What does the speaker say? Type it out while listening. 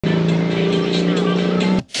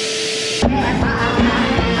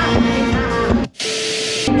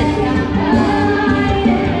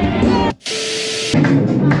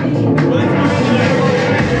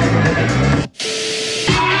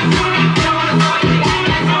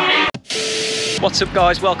What's up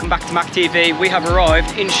guys, welcome back to Mac TV. We have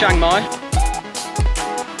arrived in Chiang Mai.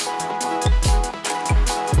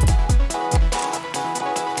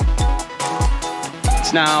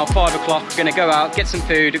 It's now 5 o'clock. We're gonna go out, get some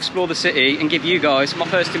food, explore the city and give you guys my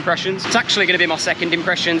first impressions. It's actually gonna be my second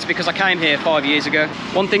impressions because I came here 5 years ago.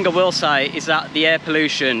 One thing I will say is that the air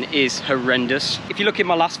pollution is horrendous. If you look in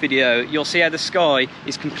my last video, you'll see how the sky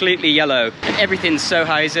is completely yellow and everything's so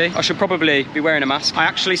hazy. I should probably be wearing a mask. I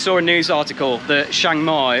actually saw a news article that Chiang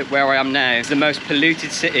Mai, where I am now, is the most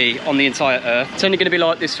polluted city on the entire earth. It's only gonna be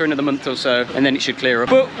like this for another month or so and then it should clear up.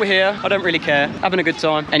 But we're here, I don't really care, having a good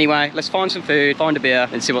time. Anyway, let's find some food, find a beer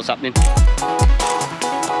and see what's happening. This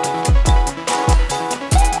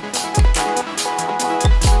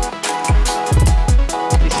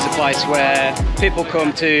is a place where people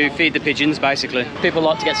come to feed the pigeons, basically. People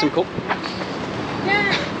like to get some cool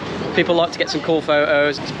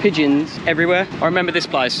photos. There's pigeons everywhere. I remember this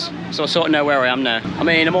place, so I sort of know where I am now. I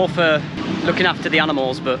mean, I'm all for looking after the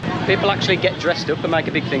animals, but people actually get dressed up and make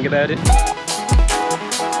a big thing about it.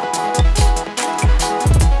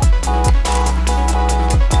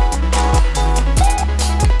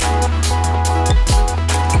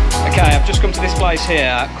 I've just come to this place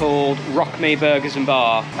here called Rock Me Burgers and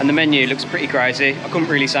Bar and the menu looks pretty crazy. I couldn't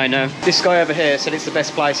really say no. This guy over here said it's the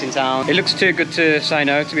best place in town. It looks too good to say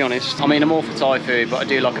no, to be honest. I mean, I'm all for Thai food, but I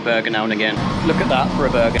do like a burger now and again. Look at that for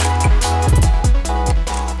a burger.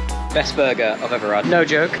 Best burger I've ever had. No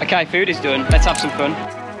joke. Okay, food is done. Let's have some fun.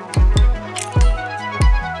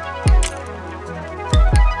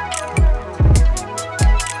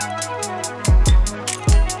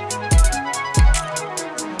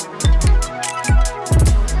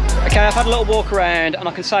 Okay, I've had a little walk around and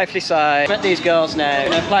I can safely say I've met these girls now. I'm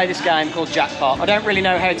going to play this game called Jackpot. I don't really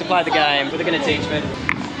know how to play the game, but they're going to teach me.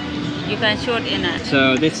 You can shoot in it.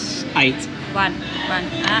 So this 8. One.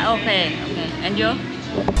 Ah, okay. And you?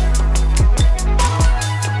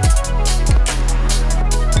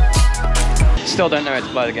 Still don't know how to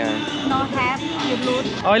play the game. No have, you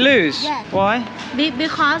lose. I lose? Yes. Why?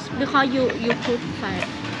 Because you put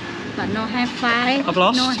 5. But no have 5. I've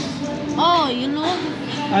lost? No. Oh, you lose.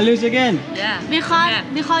 I lose again? Yeah.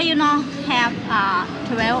 Because you don't have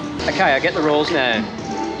 12. Okay, I get the rules now.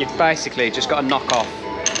 You've basically just got to knock off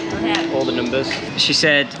all the numbers. She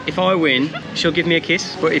said if I win, she'll give me a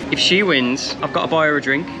kiss. But if she wins, I've got to buy her a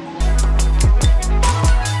drink.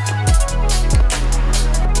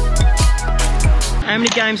 How many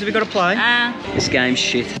games have we got to play? This game's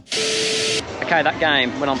shit. Okay, that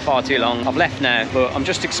game went on far too long. I've left now, but I'm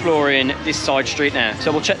just exploring this side street now. So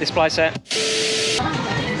we'll check this place out.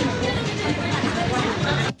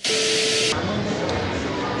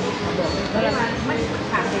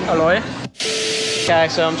 Hello. Okay,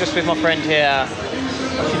 so I'm just with my friend here.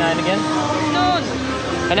 What's your name again? Noon.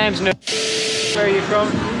 Her name's Noon. Where are you from?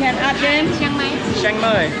 Chiang Mai. Chiang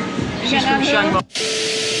Mai. She's from Chiang Mai.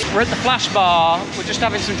 We're at the Flash Bar. We're just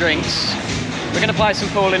having some drinks. We're going to play some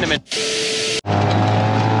pool in a minute.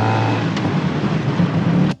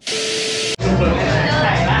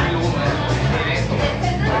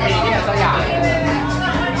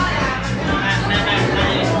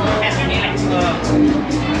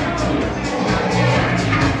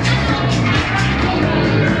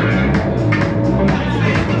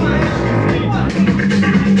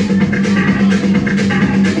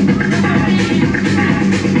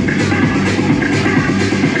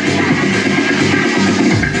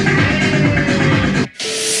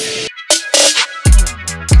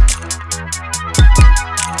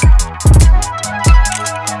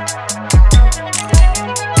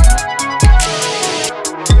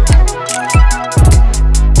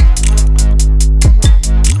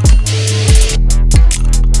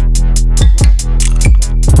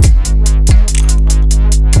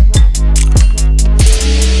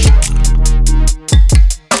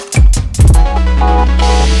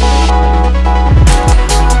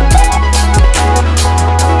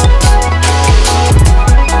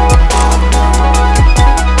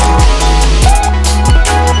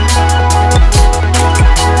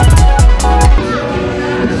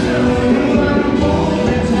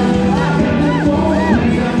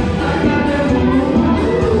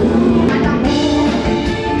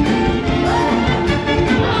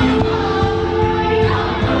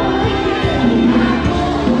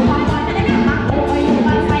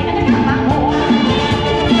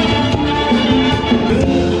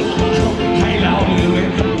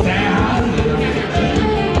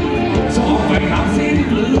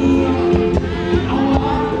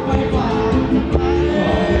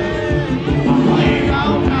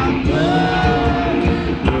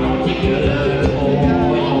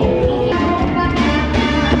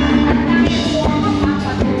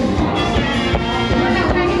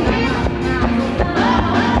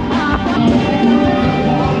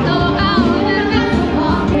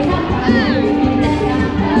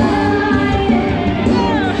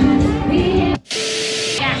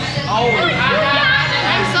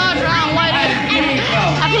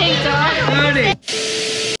 Ready?